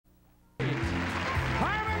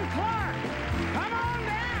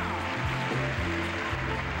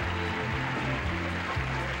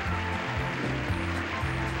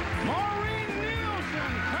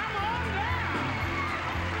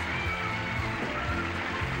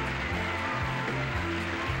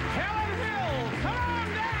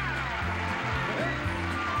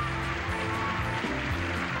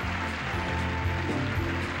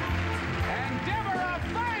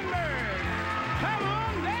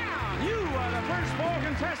four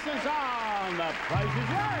contestants on The Price is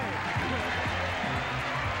Right.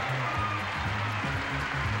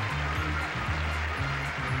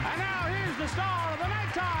 And now here's the star of the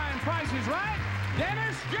nighttime Price is Right,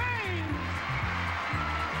 Dennis James.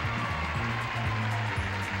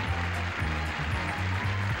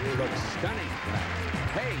 You look stunning.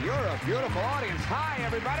 Hey, you're a beautiful audience. Hi,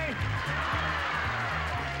 everybody.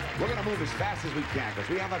 We're going to move as fast as we can because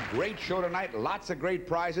we have a great show tonight. Lots of great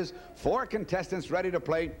prizes. 4 contestants ready to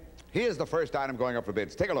play. Here's the first item going up for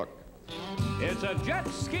bids. Take a look. It's a jet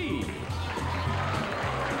ski.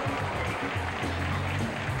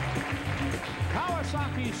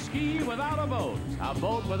 Kawasaki ski without a boat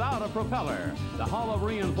without a propeller. The hull of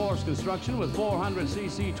reinforced construction with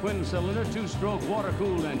 400cc twin-cylinder, 2-stroke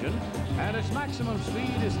water-cooled engine, and its maximum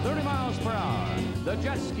speed is 30 miles per hour. The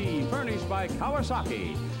jet ski furnished by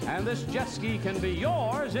Kawasaki, and this jet ski can be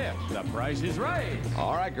yours if the price is right.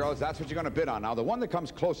 All right, girls, that's what you're going to bid on. Now, the one that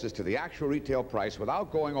comes closest to the actual retail price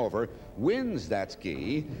without going over wins that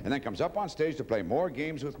ski, and then comes up on stage to play more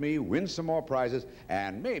games with me, win some more prizes,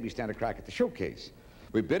 and maybe stand a crack at the showcase.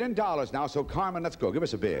 We bid in dollars now, so Carmen, let's go. Give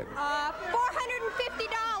us a bid. $450.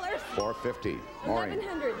 $450. Maureen.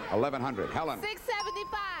 $1,100. $1,100. Helen. $675.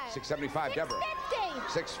 $675. Deborah.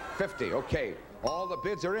 $650. $650. Okay. All the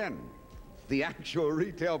bids are in. The actual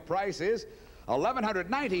retail price is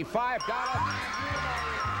 $1,195.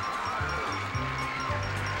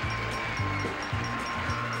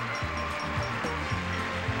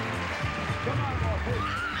 Come on, more.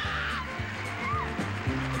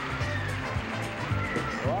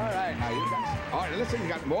 All right, listen, you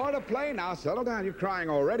got more to play now. Settle down, you're crying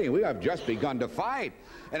already. We have just begun to fight.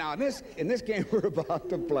 And now in this game we're about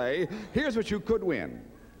to play, here's what you could win.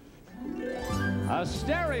 A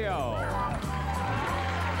stereo.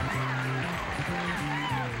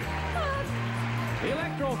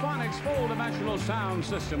 Electrophonics full-dimensional sound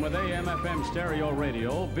system with AM/FM stereo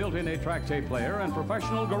radio, built-in 8-track tape player, and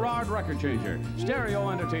professional garage record changer. Stereo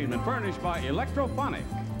entertainment furnished by Electrophonic.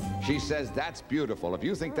 She says that's beautiful. If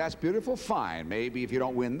you think that's beautiful, fine. Maybe if you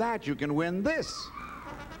don't win that, you can win this.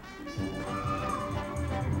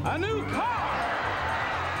 A new car.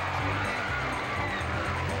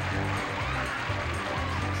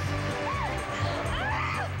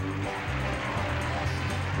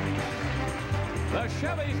 The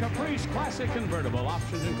Chevy Caprice Classic Convertible.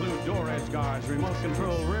 Options include door edge guards, remote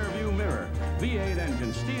control rear view mirror, V8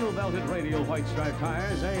 engine, steel belted radial white stripe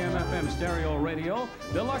tires, AM/FM stereo radio,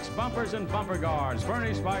 deluxe bumpers and bumper guards,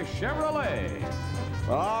 furnished by Chevrolet.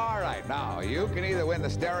 All right, now you can either win the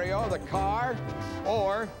stereo, the car,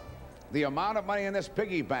 or the amount of money in this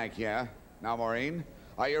piggy bank here. Now, Maureen,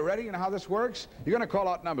 are you ready? You know how this works? You're going to call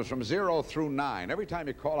out numbers from 0 through 9. Every time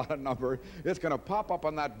you call out a number, it's going to pop up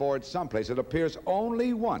on that board someplace. It appears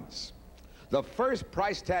only once. The first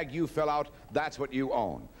price tag you fill out, that's what you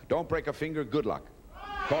own. Don't break a finger. Good luck.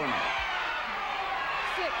 Call them out.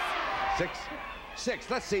 6. 6.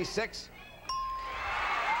 Let's see, 6.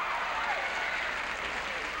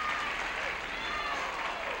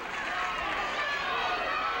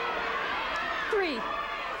 3.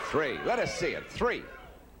 3. Let us see it. 3.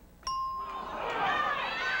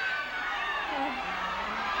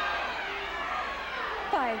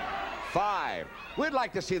 5. 5. We'd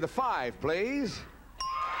like to see the 5, please.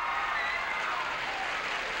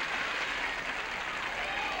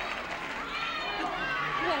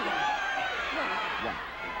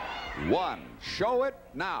 1. Show it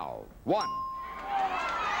now. 1.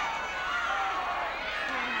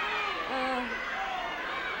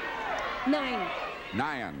 9.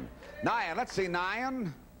 9. 9. Let's see,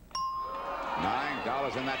 9.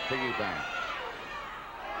 $9 in that piggy bank.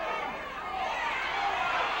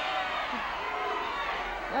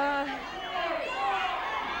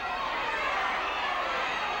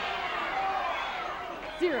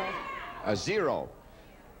 0. A 0.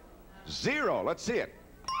 0. Let's see it.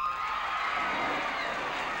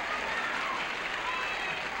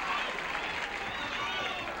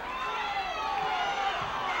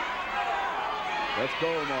 Let's go,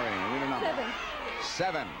 Maureen. Win a number. 7.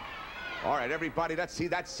 7. All right, everybody, let's see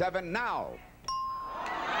that 7 now.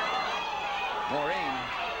 Maureen,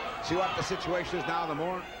 see what the situation is now, the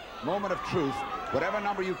moment of truth. Whatever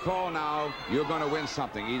number you call now, you're going to win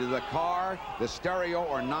something. Either the car, the stereo,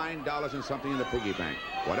 or $9 and something in the piggy bank.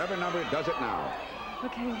 Whatever number, does it now.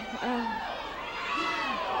 Okay,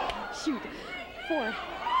 shoot. 4.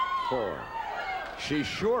 4. She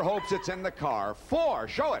sure hopes it's in the car. 4.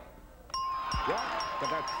 Show it. Yeah, but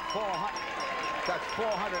that's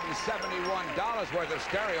 $471 worth of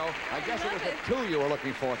stereo. I guess it was the 2 you were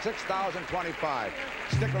looking for. $6,025.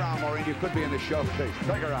 Stick around, Maureen. You could be in the show.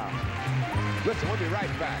 Stick around. Listen, we'll be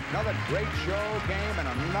right back. Another great show, game, and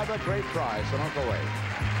another great prize, so don't go away.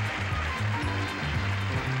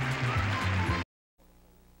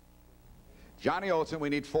 Johnny Olson, we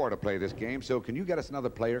need 4 to play this game, so can you get us another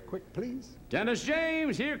player quick, please? Dennis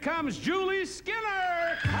James, here comes Julie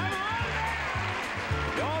Skinner. Come on!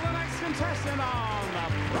 You're the next contestant on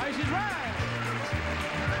The Price is Right.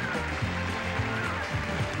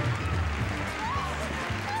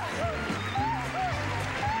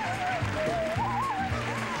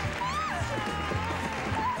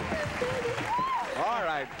 All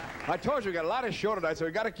right. I told you we got a lot of show tonight, so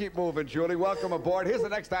we got to keep moving, Julie. Welcome aboard. Here's the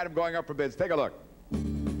next item going up for bids. Take a look.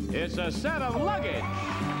 It's a set of luggage.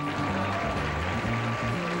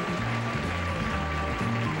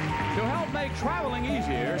 To help make traveling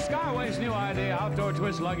easier, Skyway's new idea, outdoor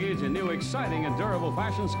twist luggage, and new exciting and durable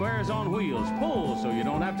fashion squares on wheels. Pull so you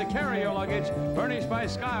don't have to carry your luggage. Furnished by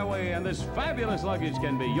Skyway, and this fabulous luggage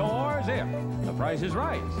can be yours if the price is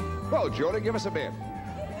right. Well, Julie, give us a bid.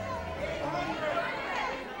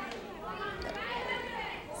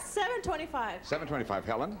 $725. $725.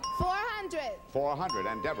 Helen? $400.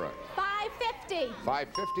 $400. And Deborah? $550.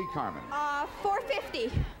 $550. Carmen?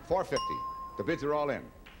 $450. $450. The bids are all in.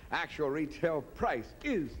 Actual retail price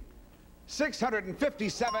is $657, and it's...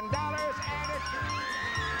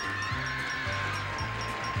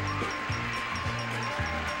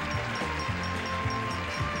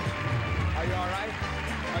 Are you all right?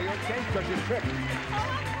 Are you okay? Because you tripped.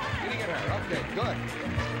 You didn't get hurt. Okay, good.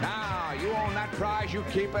 Now, you own that prize, you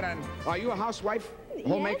keep it, and are you a housewife?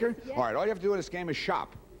 Homemaker? Yes. All right, all you have to do in this game is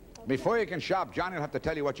shop. Before you can shop, Johnny will have to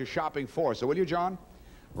tell you what you're shopping for. So will you, John?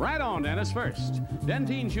 Right on, Dennis. First,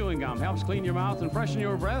 Dentine Chewing Gum helps clean your mouth and freshen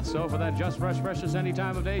your breath, so for that just fresh freshness any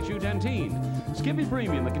time of day, chew Dentine. Skippy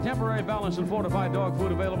Premium, the contemporary balanced and fortified dog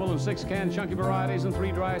food available in 6 canned chunky varieties and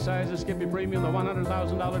 3 dry sizes. Skippy Premium, the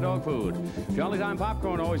 $100,000 dog food. Jolly Time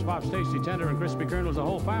Popcorn always pops tasty, tender, and crispy kernels. The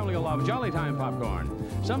whole family will love Jolly Time Popcorn.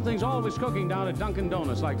 Something's always cooking down at Dunkin'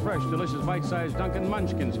 Donuts, like fresh, delicious, bite-sized Dunkin'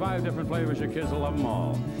 Munchkins. 5 different flavors, your kids will love them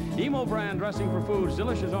all. Emo brand dressing for foods,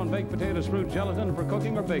 delicious on baked potatoes, fruit, gelatin for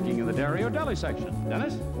cooking or baking in the dairy or deli section.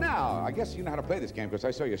 Dennis? Now, I guess you know how to play this game because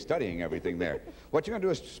I saw you studying everything there. What you're going to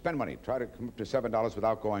do is spend money. Try to come up to $7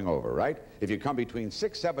 without going over, right? If you come between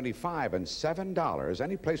 $6.75 and $7,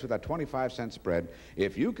 any place with that 25-cent spread,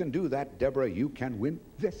 if you can do that, Deborah, you can win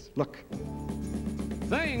this. Look.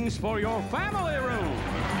 Things for your family room.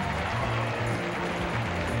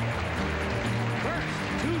 First,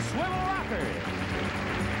 2 swivel rockers.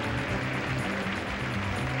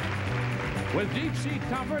 With deep seat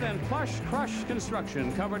comfort and plush crush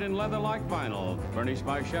construction covered in leather-like vinyl, furnished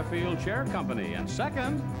by Sheffield Chair Company. And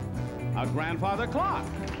second, a grandfather clock.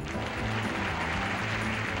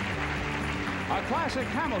 A classic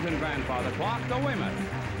Hamilton grandfather clock, the Weymouth,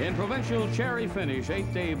 in provincial cherry finish,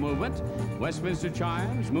 8-day movement, Westminster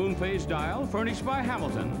chimes, moon phase dial, furnished by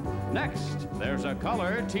Hamilton. Next, there's a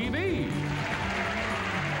color TV.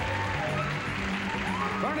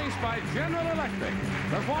 Furnished by General Electric.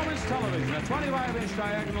 Performance television, a 25-inch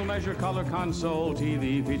diagonal measure color console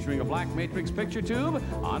TV featuring a black matrix picture tube,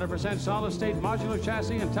 100% solid-state modular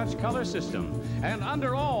chassis and touch color system. And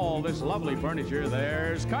under all this lovely furniture,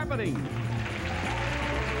 there's carpeting.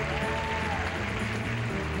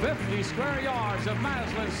 50 square yards of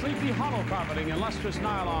Maslin Sleepy Hollow carpeting and lustrous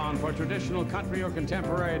nylon for traditional country or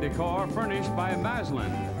contemporary decor, furnished by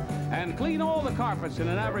Maslin. And clean all the carpets in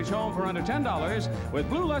an average home for under $10 with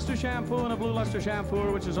Blue Luster shampoo and a Blue Luster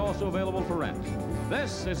shampoo, which is also available for rent.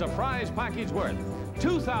 This is a prize package worth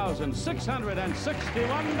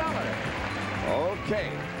 $2,661. Okay.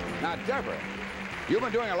 Now, Deborah, you've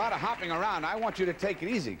been doing a lot of hopping around. I want you to take it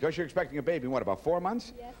easy because you're expecting a baby in, what, about 4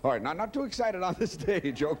 months? Yes. All right, now, not too excited on the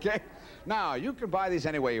stage, okay? Now, you can buy these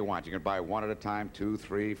any way you want. You can buy 1 at a time, 2,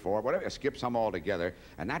 3, 4, whatever. Skip some all together.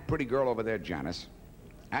 And that pretty girl over there, Janice,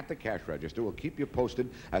 at the cash register will keep you posted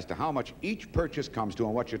as to how much each purchase comes to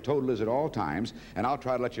and what your total is at all times, and I'll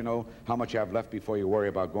try to let you know how much you have left before you worry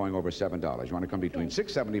about going over $7. You want to come between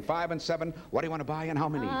 $6.75 and $7? What do you want to buy and how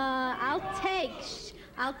many? I'll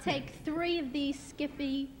take 3 of these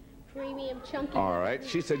Skippy Premium Chunky. All right.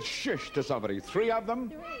 She said shush to somebody. 3 of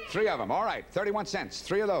them? 3 of them. All right. 31 cents.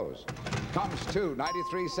 3 of those. Comes to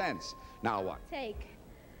 93 cents. Now what? Take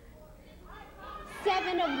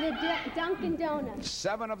 7 of the Dunkin' Donuts.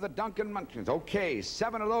 7 of the Dunkin' Munchkins. Okay,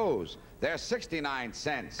 7 of those. They're 69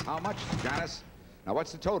 cents. How much, Janice? Now,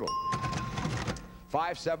 what's the total?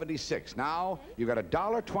 $5.76. Now, you got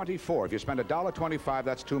 $1.24. If you spend $1.25,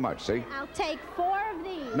 that's too much, see? I'll take 4 of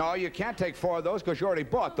these. No, you can't take 4 of those because you already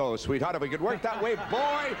bought those, sweetheart. If we could work that way,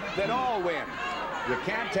 boy, they'd all win. You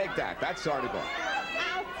can't take that. That's already bought.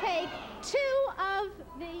 I'll take 2 of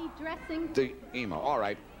the dressing. The emo. All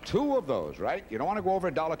right. 2 of those, right? You don't want to go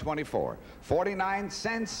over $1.24. 49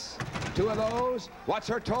 cents. 2 of those. What's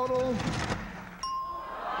her total?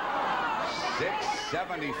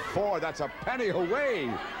 $6.74. That's a penny away.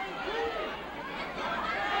 You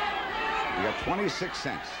got 26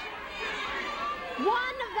 cents. 1 of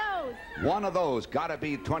those. 1 of those. Gotta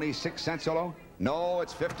be 26 cents, hello? No,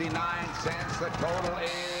 it's 59 cents. The total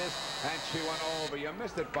is, and she went over. You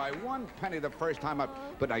missed it by 1 penny the first time up.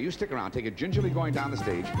 But now you stick around. Take it gingerly going down the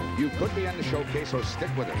stage. You could be in the showcase, so stick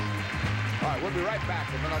with us. All right, we'll be right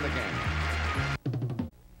back with another game.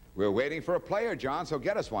 We're waiting for a player, John, so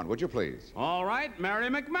get us one, would you please? All right, Mary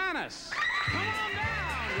McManus. Come on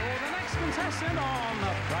down. You're the next contestant on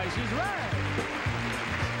The Price is Right.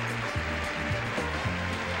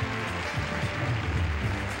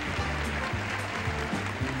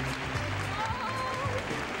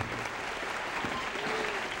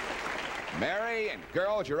 Mary and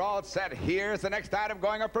girls, you're all set. Here's the next item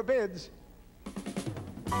going up for bids.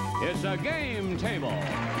 It's a game table.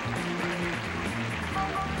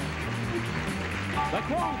 The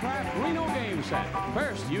Chromecraft Reno game set.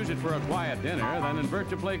 First, use it for a quiet dinner, then invert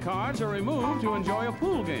to play cards or remove to enjoy a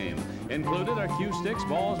pool game. Included are cue sticks,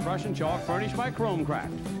 balls, brush, and chalk furnished by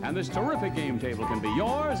Chromecraft. And this terrific game table can be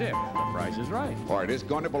yours if the price is right. All right, it's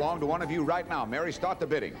going to belong to one of you right now. Mary, start the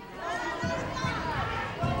bidding.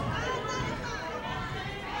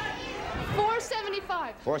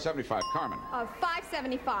 $475. $475. Carmen.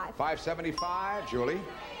 $575. $575. Julie.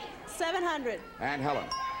 $700. And Helen.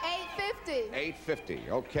 $850. $850.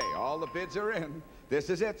 Okay, all the bids are in. This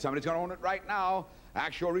is it. Somebody's going to own it right now.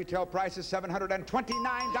 Actual retail price is $729.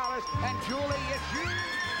 And Julie, it's you.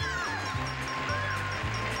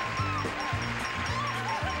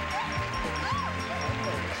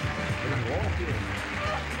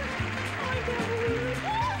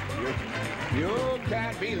 You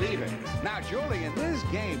can't believe it. Now, Julie, in this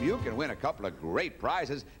game, you can win a couple of great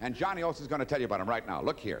prizes, and Johnny Olsen's going to tell you about them right now.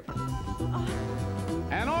 Look here.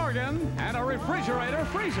 An organ and a refrigerator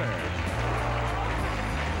freezer.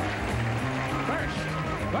 First,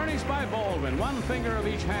 furnished by Baldwin, one finger of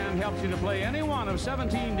each hand helps you to play any one of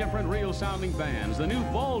 17 different real-sounding bands. The new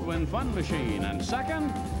Baldwin Fun Machine. And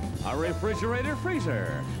second, a refrigerator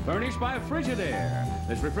freezer, furnished by Frigidaire.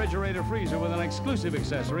 This refrigerator freezer with an exclusive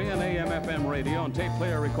accessory, an AM/FM radio and tape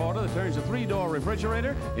player recorder that turns a 3-door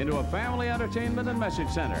refrigerator into a family entertainment and message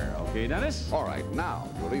center. Okay, Dennis? All right, now,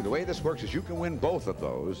 Julie, the way this works is you can win both of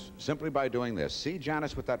those simply by doing this. See,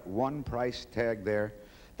 Janice, with that 1 price tag there?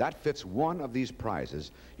 That fits one of these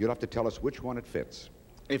prizes. You'll have to tell us which one it fits.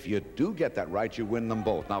 If you do get that right, you win them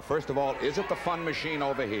both. Now, first of all, is it the fun machine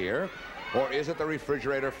over here? Or is it the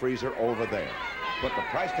refrigerator freezer over there? Put the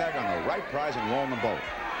price tag on the right prize and roll them both.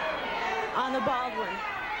 On the Baldwin.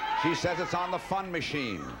 She says it's on the fun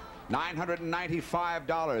machine.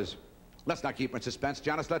 $995. Let's not keep her in suspense,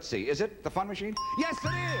 Janice. Let's see. Is it the fun machine? Yes,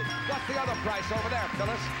 it is. What's the other price over there,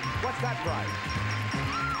 Phyllis? What's that price?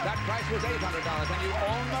 That price was $800, and you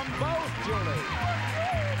own them both, Julie.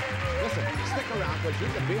 Listen, stick around, because you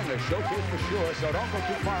can be in the showcase for sure, so don't go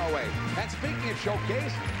too far away. And speaking of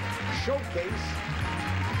showcase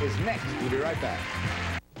is next. We'll be right back.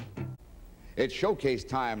 It's showcase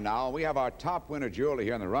time now. We have our top winner, Julie,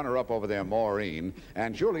 here, and the runner-up over there, Maureen.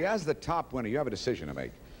 And Julie, as the top winner, you have a decision to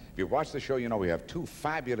make. If you've watched the show, you know we have 2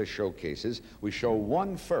 fabulous showcases. We show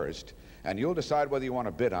one first, and you'll decide whether you want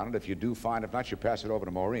to bid on it. If you do, fine. If not, you pass it over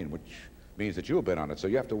to Maureen, which means that you'll bid on it. So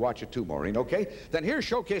you have to watch it too, Maureen, okay? Then here's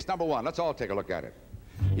showcase number 1. Let's all take a look at it.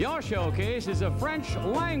 Your showcase is a French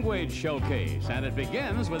language showcase, and it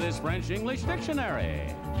begins with this French-English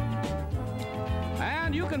dictionary.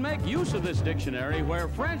 And you can make use of this dictionary where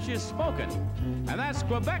French is spoken, and that's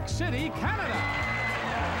Quebec City, Canada.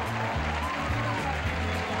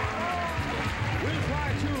 We'll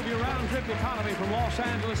fly 2 of your round-trip economy from Los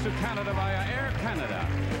Angeles to Canada via Air Canada.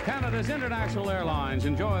 Canada's international airlines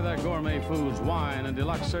enjoy their gourmet foods, wine, and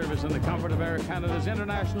deluxe service in the comfort of Air Canada's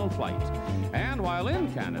international flight. And while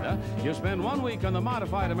in Canada, you spend 1 week on the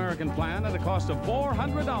modified American plan at a cost of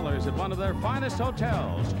 $400 at one of their finest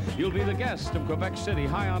hotels. You'll be the guest of Quebec City,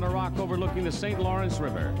 high on a rock overlooking the St. Lawrence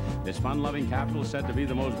River. This fun-loving capital is said to be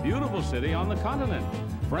the most beautiful city on the continent.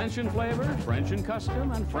 French in flavor, French in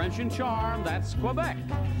custom, and French in charm, that's Quebec.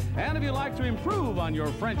 And if you'd like to improve on your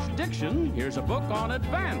French diction, here's a book on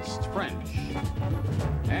advanced French.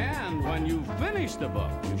 And when you finish the book,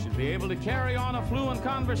 you should be able to carry on a fluent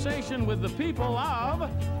conversation with the people of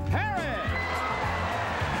Paris.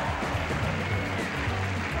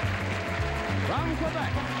 From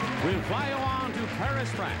Quebec, We'll fly you on to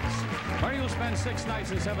Paris, France, where you'll spend 6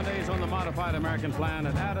 nights and 7 days on the modified American plan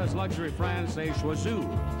at Ada's Luxury France et Choiseul.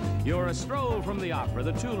 You're a stroll from the opera,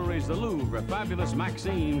 the Tuileries, the Louvre, fabulous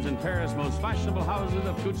Maximes, and Paris' most fashionable houses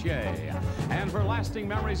of Coutier. And for lasting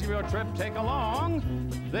memories of your trip, take along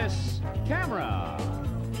this camera.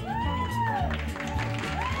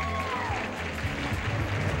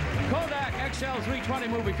 Kodak XL320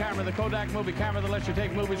 movie camera, the Kodak movie camera that lets you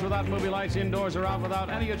take movies without movie lights, indoors or out, without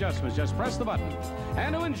any adjustments. Just press the button.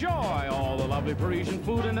 And to enjoy all the lovely Parisian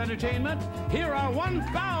food and entertainment, here are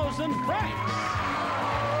 1,000 francs.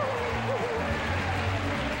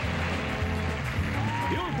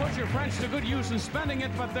 You'll put your French to good use in spending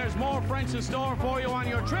it, but there's more French in store for you on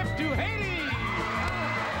your trip to Haiti.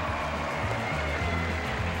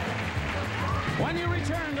 When you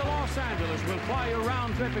return to Los Angeles, we'll fly you a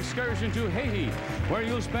round-trip excursion to Haiti, where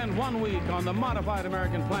you'll spend 1 week on the modified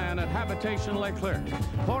American plan at Habitation Leclerc,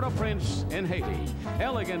 Port-au-Prince in Haiti.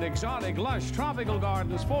 Elegant, exotic, lush, tropical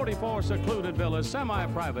gardens, 44 secluded villas,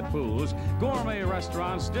 semi-private pools, gourmet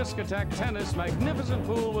restaurants, discotheque, tennis, magnificent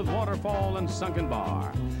pool with waterfall and sunken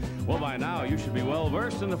bar. Well, by now, you should be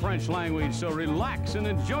well-versed in the French language, so relax and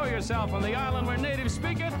enjoy yourself on the island where natives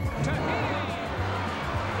speak it, Tahiti.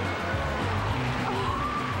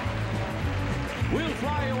 We'll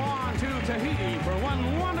fly you on to Tahiti for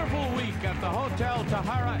 1 wonderful week at the Hotel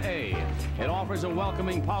Tahara A. It offers a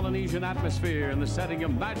welcoming Polynesian atmosphere in the setting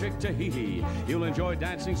of magic Tahiti. You'll enjoy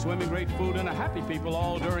dancing, swimming, great food, and a happy people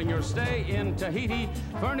all during your stay in Tahiti,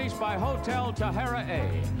 furnished by Hotel Tahara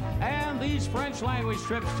A. And these French language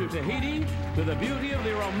trips to Tahiti, to the beauty of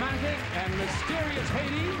the romantic and mysterious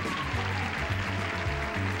Haiti,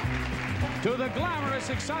 to the glamorous,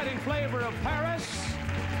 exciting flavor of Paris,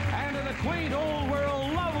 and to the quaint old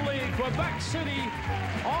world, lovely Quebec City,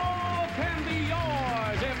 all can be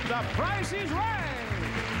yours if the price is right.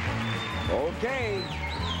 Okay.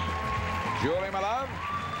 Julie, my love,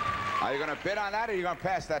 are you going to bid on that, or are you going to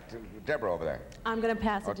pass that to Deborah over there? I'm going to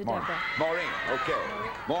pass it to Deborah. Maureen, okay.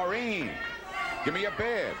 Maureen, give me a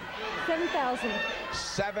bid. 7,000.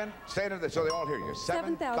 Say it so they all hear you.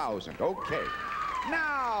 7,000. Okay.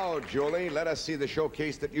 Now, Julie, let us see the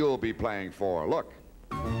showcase that you'll be playing for. Look.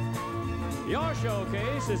 Your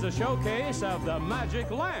showcase is a showcase of the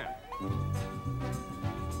magic lamp.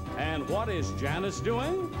 And what is Janice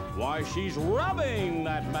doing? Why, she's rubbing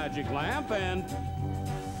that magic lamp, and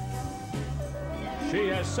she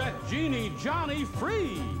has set Genie Johnny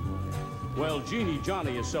free. Well, Genie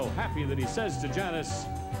Johnny is so happy that he says to Janice,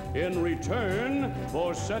 "In return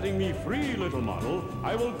for setting me free, little model,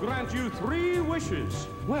 I will grant you 3 wishes."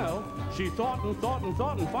 Well, she thought and thought and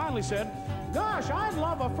thought and finally said, "Gosh, I'd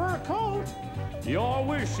love a fur coat." "Your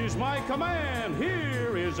wish is my command.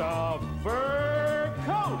 Here is a fur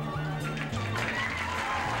coat."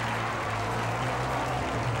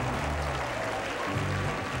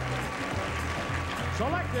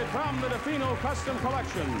 Selected from the DeFino Custom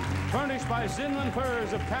Collection, furnished by Zinland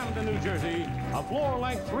Furs of Camden, New Jersey, a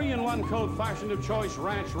floor-length 3-in-1 coat fashioned of choice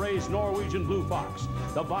ranch-raised Norwegian blue fox.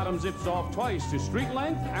 The bottom zips off twice to street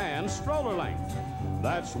length and stroller length.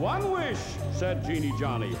 "That's 1 wish," said Genie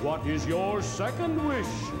Johnny. "What is your 2nd wish?"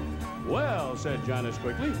 "Well," said Janice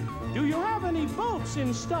quickly, "do you have any boats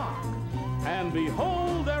in stock?" And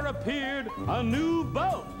behold, there appeared a new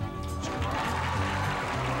boat.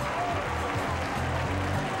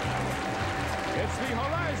 It's the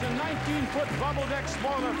Horizon 19-foot bubble deck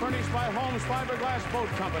spoiler furnished by Holmes Fiberglass Boat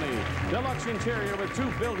Company. Deluxe interior with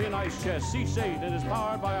 2 built-in ice chests, seats 8, and is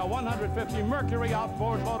powered by a 150 Mercury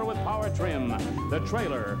outboard motor with power trim. The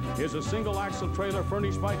trailer is a single-axle trailer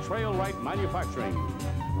furnished by Trailwright Manufacturing.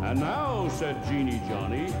 "And now," said Genie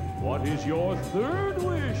Johnny, "what is your 3rd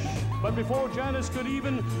wish?" But before Janice could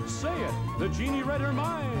even say it, the genie read her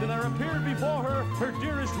mind, and there appeared before her her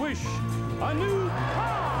dearest wish, a new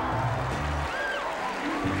car.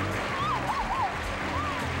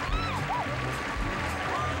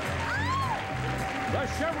 The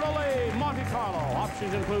Chevrolet Monte Carlo.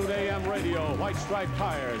 Options include AM radio, white striped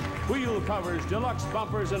tires, wheel covers, deluxe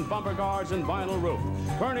bumpers and bumper guards, and vinyl roof.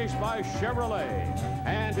 Furnished by Chevrolet.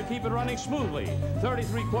 And to keep it running smoothly,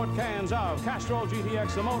 33-quart cans of Castrol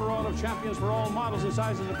GTX, the motor oil of champions for all models and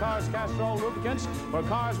sizes of cars, Castrol lubricants for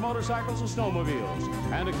cars, motorcycles, and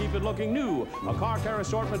snowmobiles. And to keep it looking new, a car care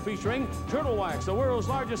assortment featuring Turtle Wax, the world's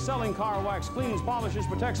largest selling car wax, cleans, polishes,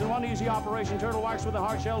 protects in one easy operation. Turtle Wax with a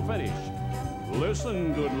hard shell finish.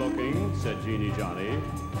 "Listen, good-looking," said Genie Johnny.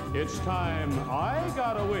 "It's time I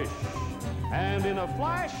got a wish." And in a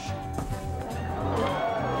flash,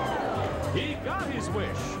 he got his wish.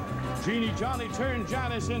 Genie Johnny turned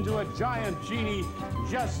Janice into a giant genie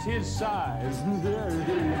just his size. And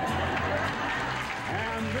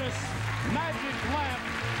this magic lamp,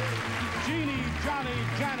 Genie Johnny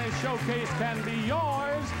Janice Showcase, can be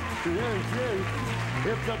yours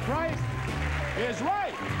if the price is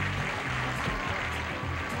right.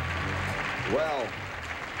 Well,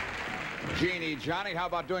 Genie Johnny, how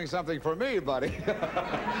about doing something for me, buddy?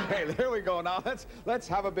 Hey, there we go. Now let's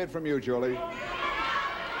have a bid from you, Julie.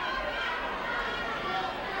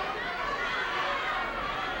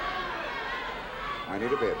 I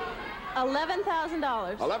need a bid.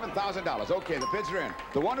 $11,000. $11,000. Okay, the bids are in.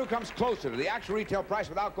 The one who comes closer to the actual retail price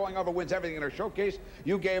without going over wins everything in our showcase.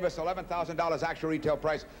 You gave us $11,000 actual retail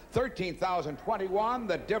price, $13,021.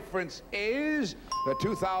 The difference is the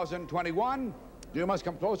 $2,021. You must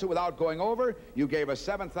come closer without going over. You gave us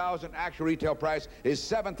 $7,000. Actual retail price is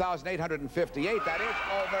 $7,858. That is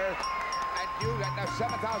over. And you got now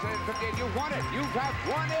 $7,858. You won it. You have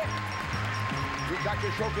won it. You got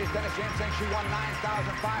your showcase tennis chance, and she won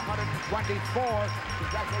 $9,524.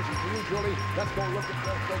 Congratulations to you, Julie. Let's go look at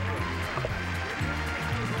the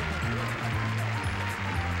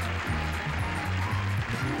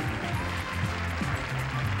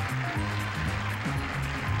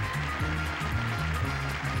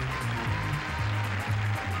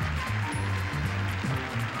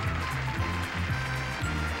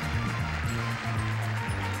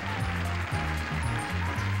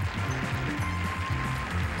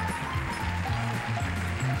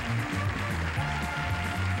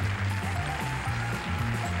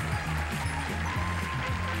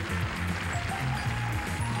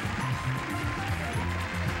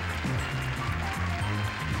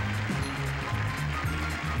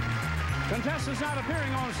Contestants not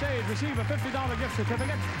appearing on stage receive a $50 gift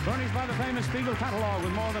certificate furnished by the famous Spiegel catalog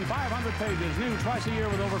with more than 500 pages, new twice a year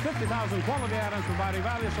with over 50,000 quality items providing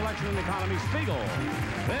value, selection, and economy. Spiegel.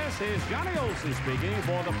 This is Johnny Olson speaking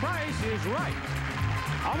for The Price is Right,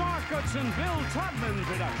 a Mark Goodson, Bill Todman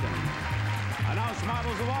production. Announced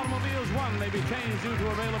models of automobiles, one, may be changed due to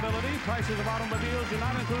availability. Prices of automobiles do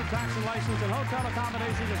not include tax and license, and hotel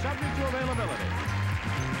accommodations are subject to availability.